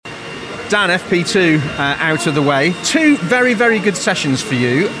Dan, FP2 out of the way. 2 very, very good sessions for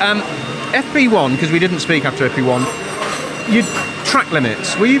you. FP1, because we didn't speak after FP1, you track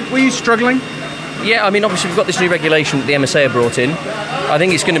limits. Were you struggling? Yeah, I mean, obviously we've got this new regulation that the MSA have brought in. I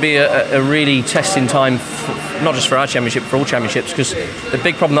think it's going to be a really testing time, not just for our championship, for all championships, because the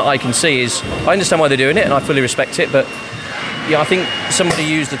big problem that I can see is, I understand why they're doing it and I fully respect it, but yeah, I think somebody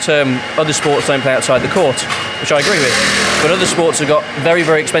used the term other sports don't play outside the court, which I agree with. But other sports have got very,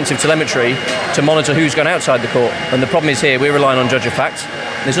 very expensive telemetry to monitor who's gone outside the court. And the problem is here, we're relying on judge of fact.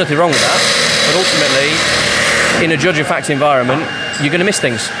 There's nothing wrong with that. But ultimately, in a judge of fact environment, you're going to miss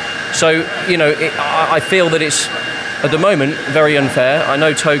things. So, I feel that it's, at the moment, very unfair. I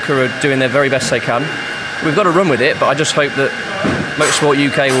know TOCA are doing their very best they can. We've got to run with it, but I just hope that Motorsport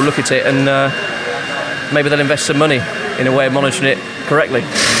UK will look at it and maybe they'll invest some money in a way of monitoring it correctly.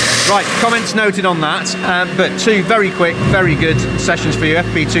 Right, comments noted on that, but 2 very quick, very good sessions for you.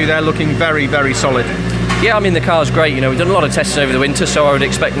 FP2 there looking very, very solid. Yeah, I mean, the car's great. We've done a lot of tests over the winter, so I would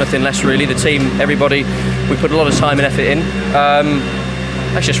expect nothing less, really. The team, everybody, we put a lot of time and effort in.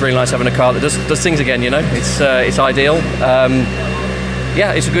 It's just really nice having a car that does things again, It's ideal.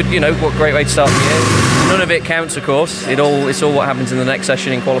 Yeah, it's a good, what great way to start the year. None of it counts, of course. It's all what happens in the next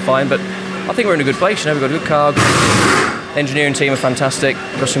session in qualifying, but I think we're in a good place. We've got a good car. Engineering team are fantastic.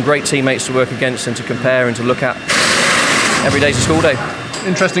 We've got some great teammates to work against and to compare and to look at. Every day's a school day.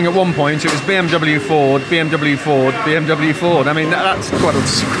 Interesting, at one point it was BMW Ford, BMW Ford, BMW Ford. I mean, that's quite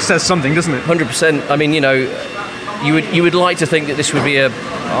says something, doesn't it? 100%. I mean, you would like to think that this would be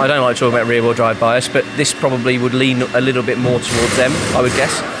I don't like talking about rear-wheel drive bias, but this probably would lean a little bit more towards them, I would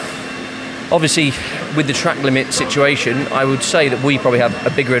guess. Obviously, with the track limit situation, I would say that we probably have a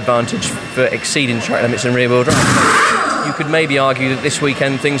bigger advantage for exceeding track limits than rear-wheel drive. You could maybe argue that this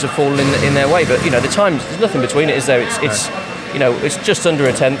weekend things have fallen in their way, but the times, there's nothing between it, is there? It's just under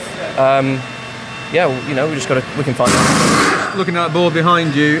a tenth. We can find out. Looking at the board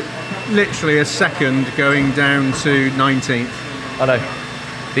behind you, literally a second going down to 19th. I know.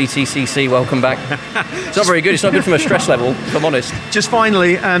 BTCC, welcome back. It's not very good. It's not good from a stress level, if I'm honest. Just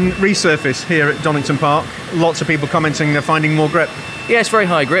finally, resurface here at Donington Park. Lots of people commenting they're finding more grip. Yeah, it's very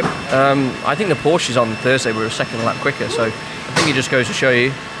high grip. I think the Porsches on Thursday were a second lap quicker, so I think it just goes to show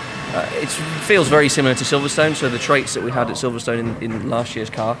you. It feels very similar to Silverstone, so the traits that we had at Silverstone in last year's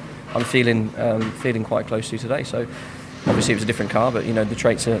car, I'm feeling quite close to today. So obviously it was a different car, but the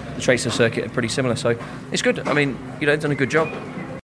traits of circuit are pretty similar. So it's good. I mean, they've done a good job.